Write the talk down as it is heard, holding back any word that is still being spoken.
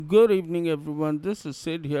Good evening, everyone. This is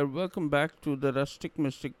Sid here. Welcome back to the Rustic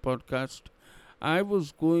Mystic podcast. I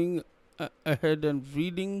was going ahead and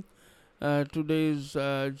reading today's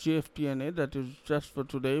GFTNA, that is just for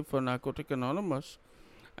today, for Narcotic Anonymous.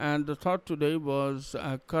 And the thought today was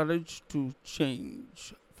Courage to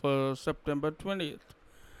Change for September 20th.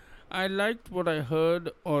 I liked what I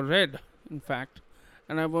heard or read, in fact,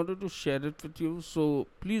 and I wanted to share it with you. So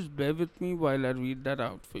please bear with me while I read that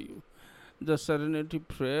out for you. The serenity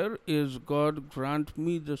prayer is: God grant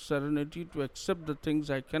me the serenity to accept the things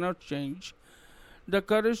I cannot change, the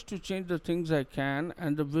courage to change the things I can,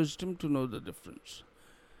 and the wisdom to know the difference.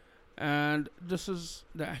 And this is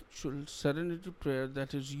the actual serenity prayer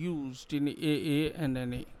that is used in AA and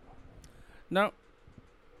NA. Now,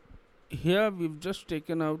 here we've just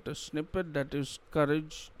taken out a snippet that is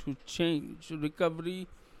courage to change. Recovery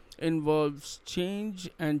involves change,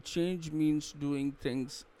 and change means doing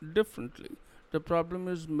things differently. The problem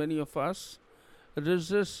is, many of us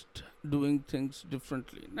resist doing things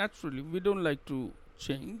differently. Naturally, we don't like to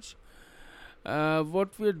change.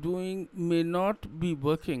 What we're doing may not be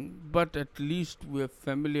working, but at least we're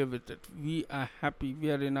familiar with it. We are happy,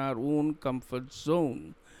 we are in our own comfort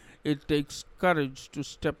zone. It takes courage to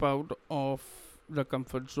step out of the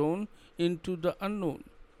comfort zone into the unknown.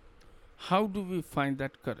 How do we find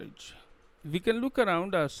that courage? We can look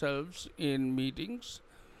around ourselves in meetings.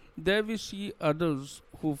 There we see others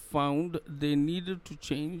who found they needed to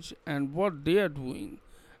change and what they are doing,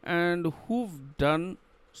 and who've done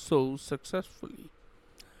so successfully.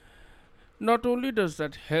 Not only does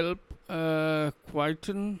that help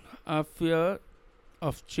quieten our fear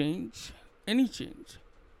of change, any change,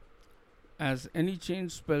 as any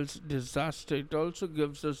change spells disaster, it also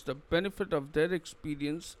gives us the benefit of their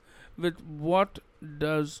experience with what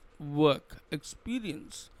does work.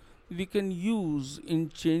 Experience we can use in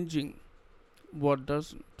changing what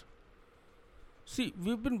doesn't. See,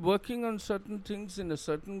 we've been working on certain things in a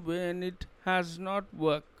certain way and it has not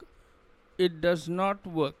worked. It does not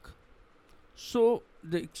work. So,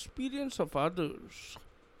 the experience of others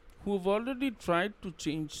who have already tried to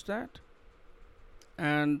change that,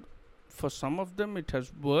 and for some of them it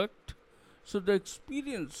has worked, so the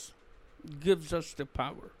experience gives us the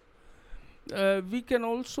power. We can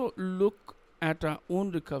also look at our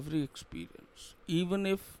own recovery experience, even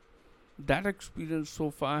if that experience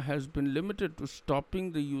so far has been limited to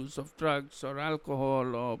stopping the use of drugs or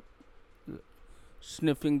alcohol or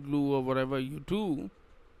sniffing glue or whatever you do.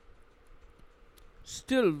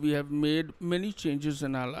 Still, we have made many changes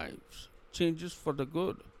in our lives, changes for the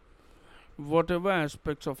good. Whatever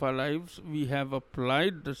aspects of our lives we have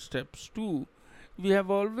applied the steps to, we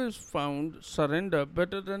have always found surrender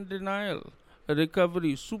better than denial,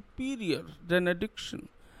 recovery superior than addiction.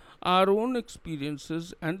 Our own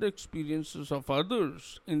experiences and the experiences of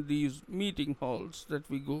others in these meeting halls that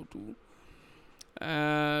we go to,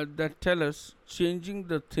 that tell us changing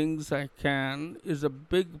the things I can is a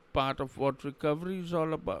big part of what recovery is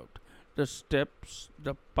all about. The steps,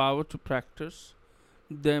 the power to practice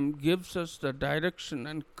them gives us the direction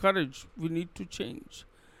and courage we need to change.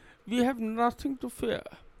 We have nothing to fear.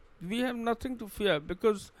 We have nothing to fear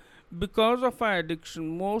because of our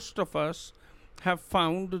addiction, most of us have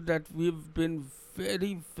found that we've been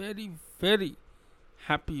very, very, very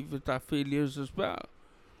happy with our failures as well.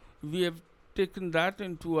 We have taken that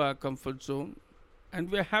into our comfort zone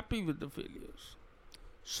and we're happy with the failures.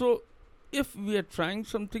 So, if we are trying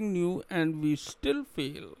something new and we still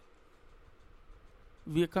fail,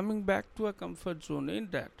 we are coming back to our comfort zone.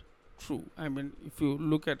 Ain't that true? I mean, if you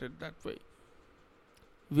look at it that way,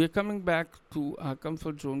 we are coming back to our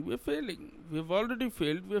comfort zone. We are failing. We have already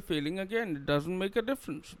failed. We are failing again. It doesn't make a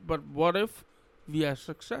difference. But what if we are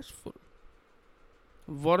successful?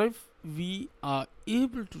 What if we are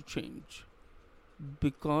able to change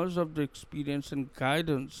because of the experience and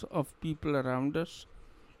guidance of people around us,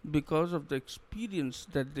 because of the experience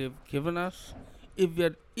that they've given us? If we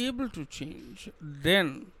are able to change,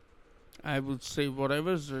 then I would say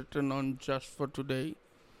whatever is written on Just for Today,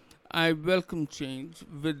 I welcome change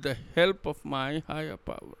with the help of my higher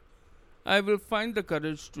power. I will find the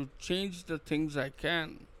courage to change the things I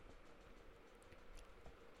can.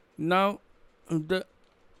 Now, the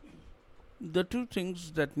the two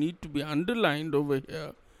things that need to be underlined over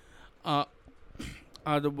here are,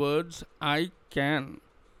 are the words I can,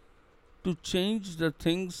 to change the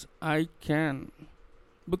things I can,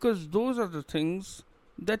 because those are the things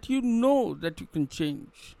that you know that you can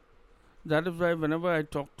change. That is why whenever I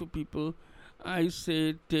talk to people, I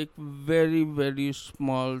say take very, very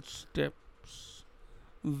small steps,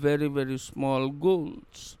 very, very small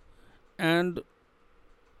goals, and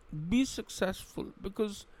be successful,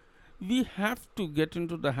 because we have to get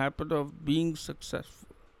into the habit of being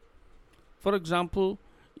successful. For example,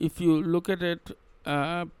 if you look at it,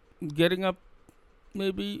 uh, getting up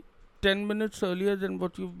maybe 10 minutes earlier than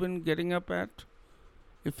what you've been getting up at.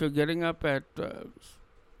 If you're getting up at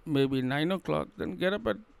maybe 9 o'clock, then get up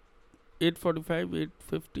at 8:45,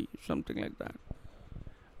 8:50, something like that.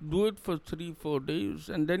 Do it for 3 4 days,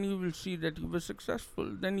 and then you will see that you were successful.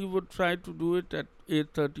 Then you would try to do it at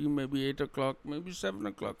 8:30, maybe 8 o'clock, maybe 7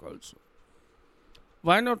 o'clock also.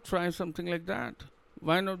 Why not try something like that?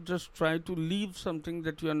 Why not just try to leave something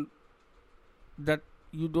that you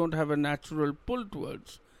don't have a natural pull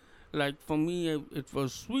towards? Like for me, it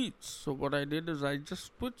was sweets. So what I did is I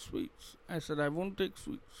just quit sweets. I said I won't take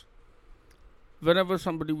sweets. Whenever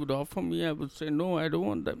somebody would offer me, I would say no, I don't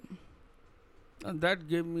want them. And that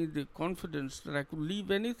gave me the confidence that I could leave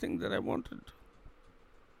anything that I wanted.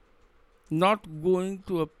 Not going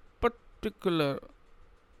to a particular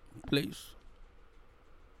place.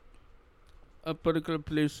 A particular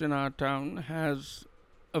place in our town has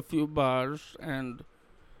a few bars, and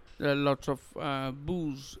there are lots of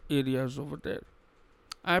booze areas over there.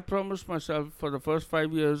 I promised myself for the first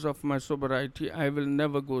 5 years of my sobriety, I will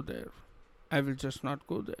never go there. I will just not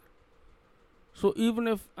go there. So even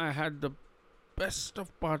if I had the best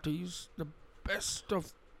of parties, the best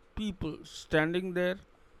of people standing there,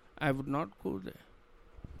 I would not go there.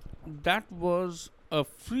 That was a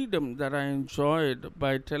freedom that I enjoyed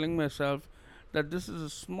by telling myself that this is a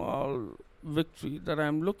small victory that I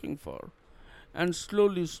am looking for. And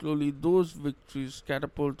slowly, slowly, those victories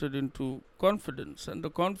catapulted into confidence, and the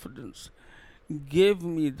confidence gave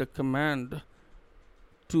me the command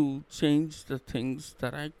to change the things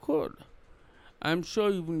that I could. I'm sure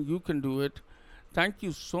even you can do it. Thank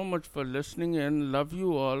you so much for listening in. Love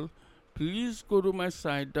you all. Please go to my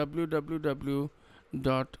site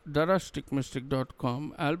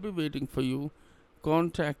www.therusticmystic.com. I'll be waiting for you.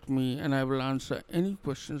 Contact me and I will answer any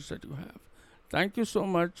questions that you have. Thank you so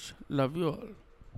much. Love you all.